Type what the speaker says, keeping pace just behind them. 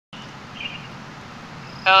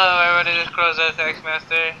Hello, everybody. This is Crozet, the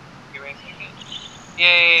X-Master. Give me a second.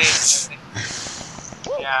 Yay!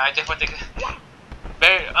 Yeah, I just went to.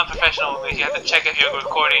 Very unprofessional of me. You have to check if you're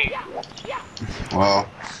recording. Well,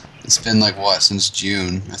 it's been like what, since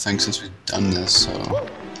June, I think, since we've done this, so.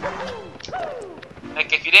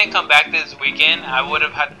 Like, if you didn't come back this weekend, I would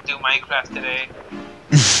have had to do Minecraft today.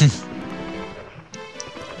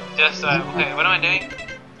 Just, okay, what am I doing?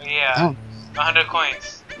 Yeah, 100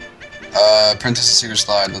 coins. Princess and Secret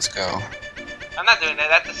Slide, let's go. I'm not doing that,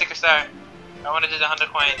 that's the secret star. I want to do the 100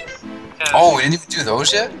 coins. Oh, we didn't even do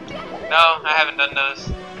those yet? No, I haven't done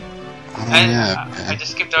those. Oh, yeah, okay. I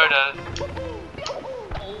just skipped over those.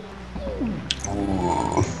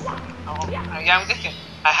 Ooh. Oh, yeah, I'm just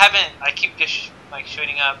I haven't, I keep just, like,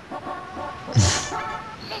 shooting up.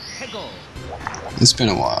 It's been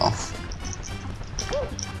a while.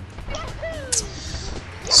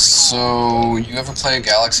 So, you ever play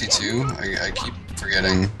Galaxy 2? I keep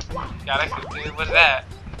forgetting. Galaxy 2? What's that?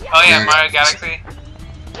 Oh yeah, Mario Galaxy?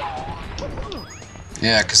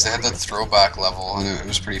 Yeah, because they had that throwback level, and it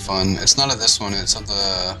was pretty fun. It's not at this one, it's at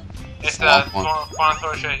the... It's the Spawn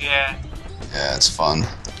Torture, yeah. Yeah, it's fun.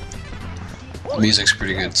 The music's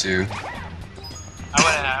pretty good, too.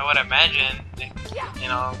 I would imagine, you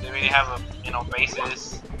know, they really have a, you know,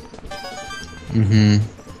 basis. Mm-hmm.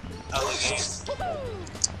 Of the game.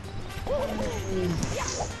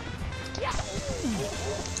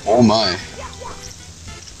 Oh my.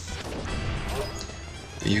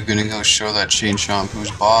 Are you gonna go show that Chain Chomp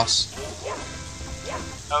who's boss?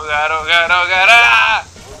 Oh god, oh god, oh god, ah!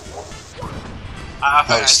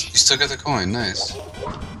 Oh, you still got the coin, nice.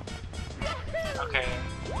 Okay.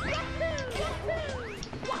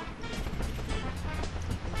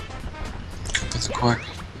 Go with the quick.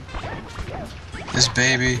 This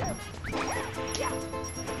baby.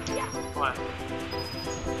 What?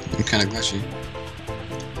 I'm kinda glitchy.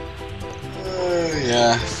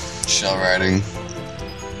 Yeah. Shell riding.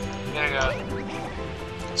 There you go.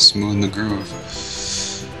 Smooth in the groove.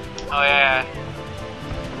 Oh yeah.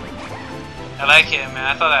 I like it, man.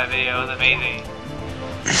 I saw that video. It was amazing.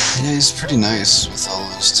 Yeah, he's pretty nice with all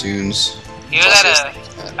those tunes. He was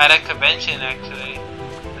at a convention, actually.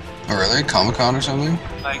 Oh really? Comic-Con or something?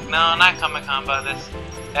 Like, no, not Comic-Con, but this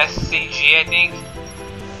SCG, I think.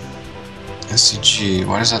 SCG.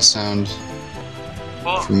 Why does that sound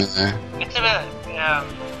familiar? It's a bit,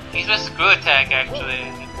 he's with Screw Attack,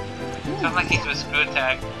 actually. It sounds like he's with Screw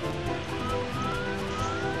Attack.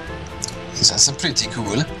 That's pretty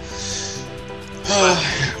cool.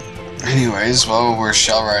 Anyways, while we're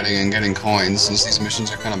shell riding and getting coins, since these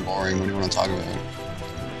missions are kind of boring, what do you want to talk about?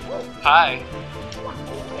 Hi.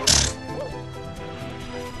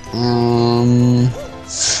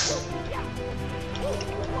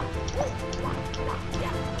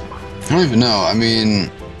 I don't even know. I mean,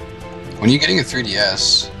 when are you getting a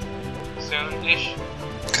 3DS? Soon-ish.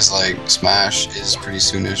 Because, like, Smash is pretty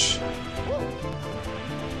soonish.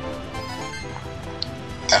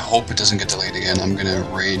 I hope it doesn't get delayed again. I'm gonna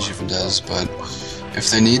rage if it does, but if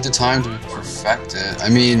they need the time to perfect it... I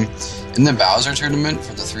mean, in the Bowser tournament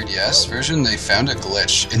for the 3DS version, they found a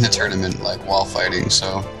glitch in the tournament, like, while fighting,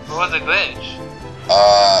 so... What was the glitch?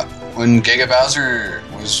 When Giga Bowser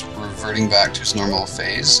was reverting back to his normal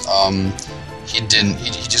phase, he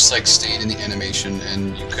just, like, stayed in the animation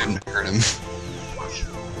and you couldn't hurt him.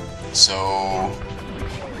 So...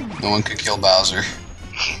 no one could kill Bowser.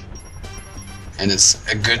 And it's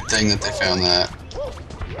a good thing that they found that.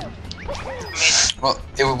 Well,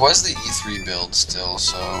 it was the E3 build still,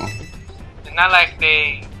 so... It's not like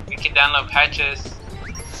we can download patches.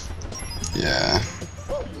 Yeah.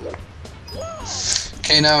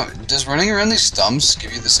 Okay, now, does running around these stumps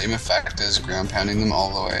give you the same effect as ground pounding them all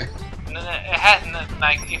the way? No, it has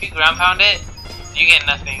like, if you ground pound it, you get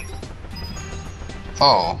nothing.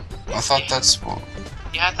 Oh, I thought that's... Well,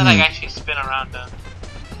 you have to, like, actually spin around them.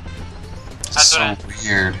 That's so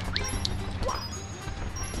weird.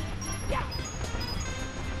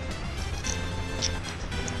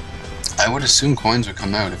 I would assume coins would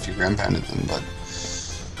come out if you ground pounded them, but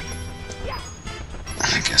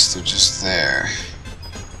I guess they're just there.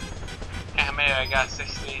 Yeah, how many I got?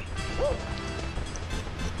 60.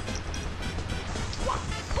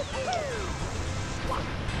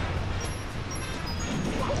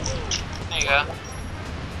 There you go.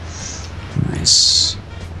 Nice.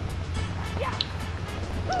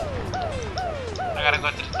 I gotta go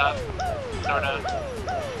to the top. Sort of.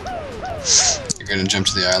 You're gonna jump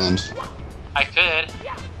to the island. I could.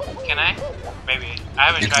 Can I? Maybe. I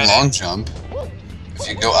haven't tried it. You can long jump. If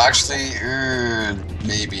you go, actually,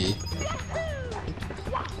 maybe.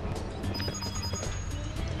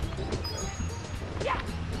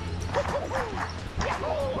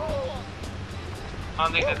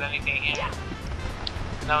 don't think there's anything here.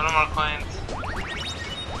 No, no more coins.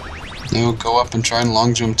 No, go up and try and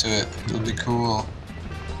long jump to it. It'll be cool.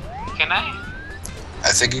 Can I?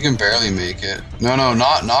 I think you can barely make it. No,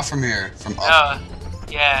 not from here. From up. Oh,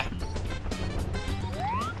 yeah.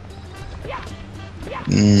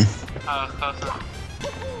 Oh, close enough.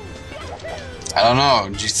 I don't know.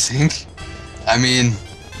 Do you think? I mean...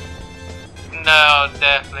 No,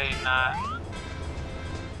 definitely not.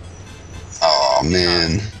 Oh,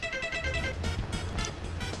 man.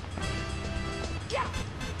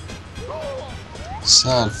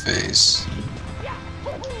 Sad face.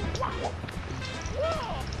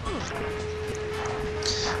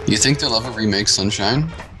 You think they'll ever remake Sunshine?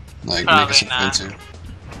 Like, Probably make it not. into...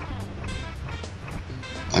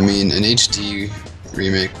 I mean, an HD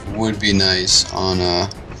remake would be nice on a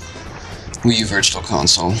Wii U Virtual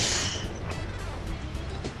Console.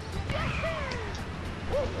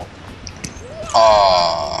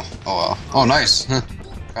 Oh well. Oh, nice. Huh.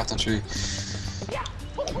 Got the tree.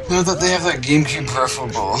 Now that they have that GameCube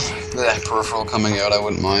peripheral coming out, I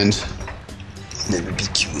wouldn't mind. That would be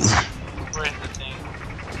cool. Where's the thing?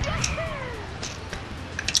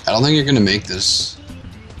 I don't think you're gonna make this.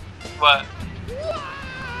 What?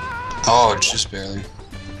 Oh, just barely.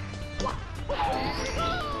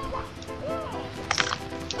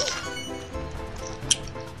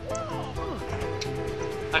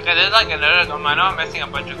 Like, I did like another. I know I'm missing a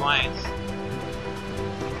bunch of coins.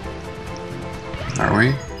 Are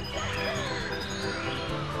we?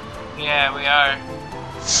 Yeah, we are.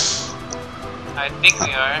 I think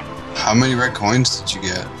we are. How many red coins did you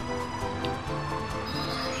get?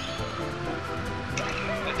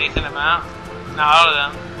 A decent amount. Not all of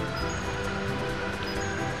them.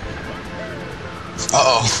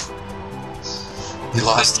 Uh-oh. You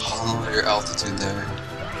lost all of your altitude there.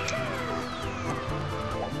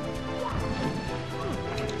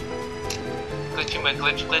 Glitchy my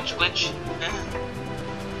glitch.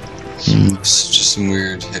 It's just some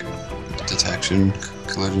weird hit detection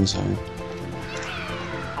collision, sorry.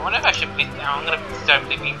 I wonder if I should beat. I'm gonna start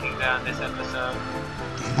bleeping things down this episode.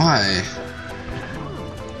 Why?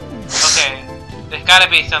 Okay, there's gotta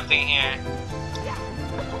be something here.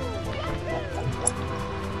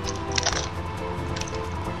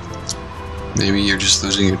 Maybe you're just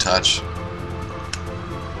losing your touch.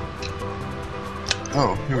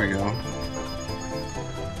 Oh, here we go.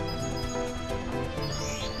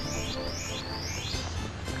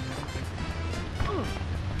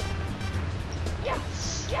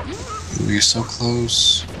 Ooh, you're so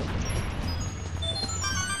close.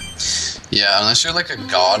 Yeah, unless you're like a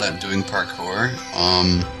god at doing parkour,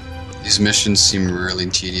 these missions seem really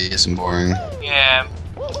tedious and boring. Yeah.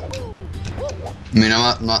 I mean,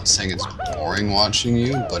 I'm not saying it's boring watching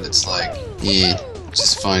you, but it's like,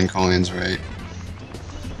 just find coins, right?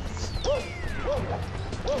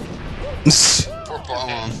 Poor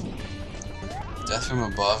Bomb. Death from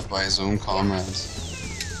above by his own comrades.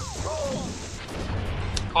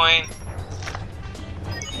 Coin.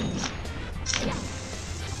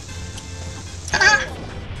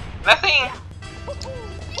 Nothing!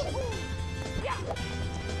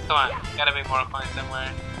 Come on, gotta be more coins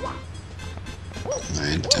somewhere.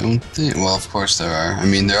 I don't think. Well, of course there are. I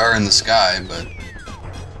mean, there are in the sky, but.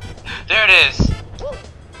 There it is!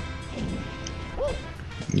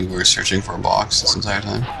 You were searching for a box this entire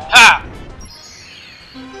time? Ha!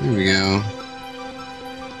 Here we go.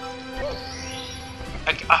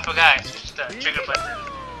 I forgot, it's just the trigger button.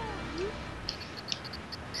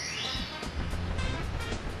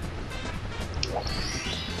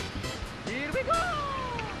 Here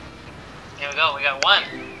we go, we got one.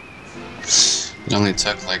 It only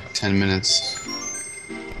took like 10 minutes.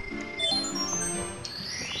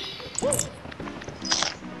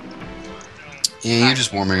 Yeah, you're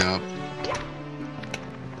just warming up.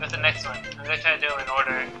 That's the next one. I'm gonna try to do it in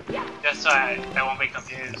order, just so I won't be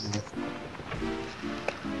confused.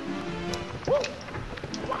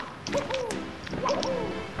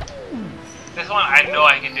 This one I know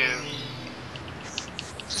I can do.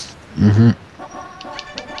 Mm-hmm.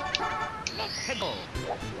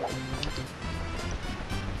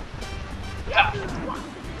 Ha!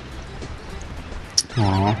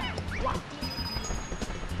 Aww.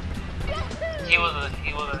 He was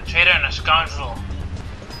a traitor and a scoundrel.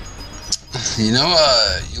 You know,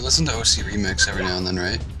 you listen to OC Remix every now and then,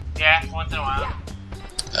 right? Yeah, once in a while.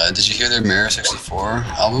 Did you hear their Mirror 64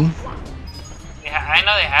 album? Yeah, I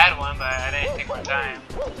know they had one, but I didn't take my time.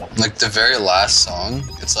 Like the very last song,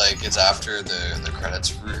 it's after the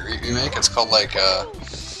credits remake. It's called like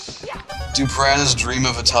Duprana's Dream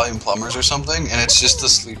of Italian Plumbers or something, and it's just the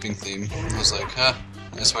sleeping theme. I was like, huh,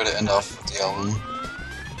 nice way to end off the album.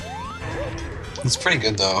 It's pretty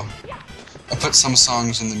good though. I put some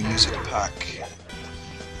songs in the music pack.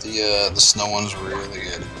 The snow one's really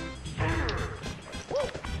good.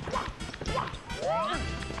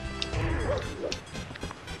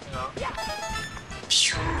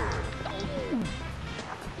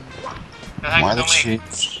 Like Why the cheap?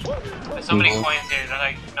 there's so many coins here. There's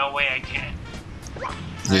like no way I can.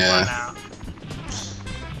 Yeah. Now.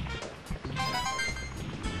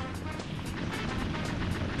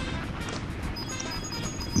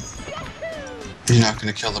 You're not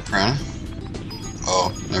gonna kill the piranha?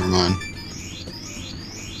 Oh, never mind.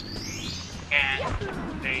 Can't.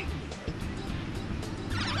 See.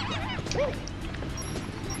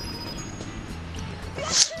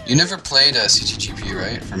 You never played CTGP,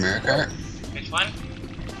 right? For Mario Kart? Which one?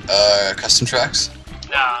 Custom Tracks?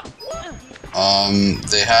 No.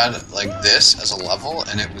 They had like this as a level,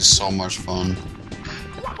 and it was so much fun.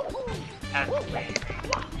 That's amazing.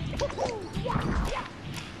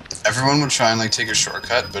 Everyone would try and like take a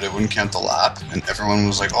shortcut, but it wouldn't count the lap, and everyone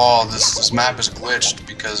was like, "Oh, this map is glitched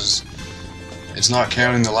because it's not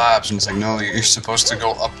counting the laps." And it's like, no, you're supposed to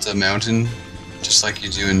go up the mountain, just like you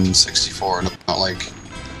do in 64, not like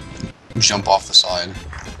jump off the side.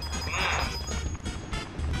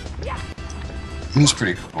 It was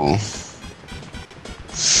pretty cool.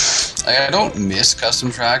 I don't miss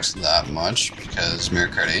custom tracks that much because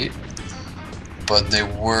Mario Kart 8, but they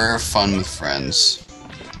were fun with friends.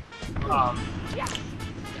 Okay.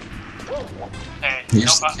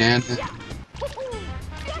 Use the can.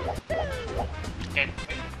 Okay.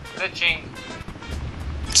 Glitching.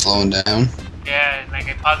 Slowing down. Yeah, like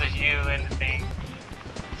it pauses you and the thing.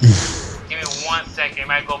 Give me 1 second. It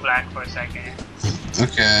might go black for a second.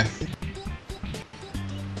 Okay.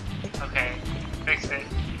 Okay. Fix it.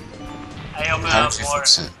 I opened How up did you more.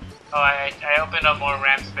 fix it? Oh, I opened up more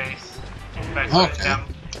ramp space. Okay.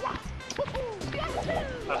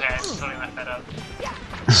 Okay, I totally messed that up.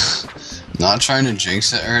 Not trying to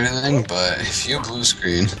jinx it or anything, but if you blue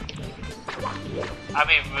screen, I'd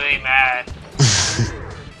be really mad.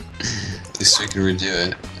 at least we can redo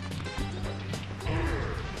it.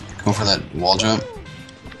 Go for that wall jump.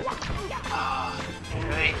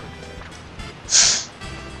 Really?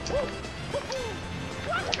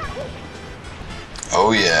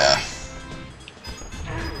 Oh yeah.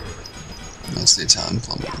 That's the Italian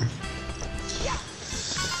plumber.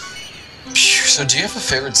 So do you have a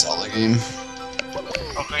favorite Zelda game?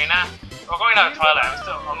 Ocarina? Ocarina or Twilight?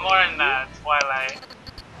 I'm more in Twilight.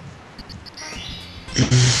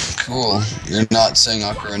 Cool. You're not saying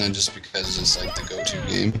Ocarina just because it's like the go-to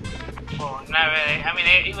game? Well, not really. I mean,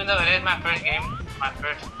 even though it is my first game, my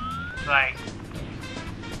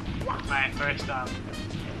first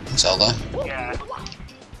Zelda? yeah.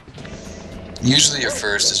 Usually your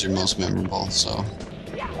first is your most memorable, so...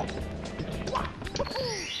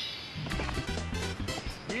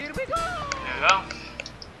 There we go.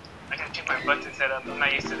 I gotta check my button setup. I'm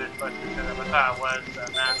not used to this button setup. I thought I was,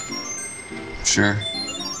 nah. Sure.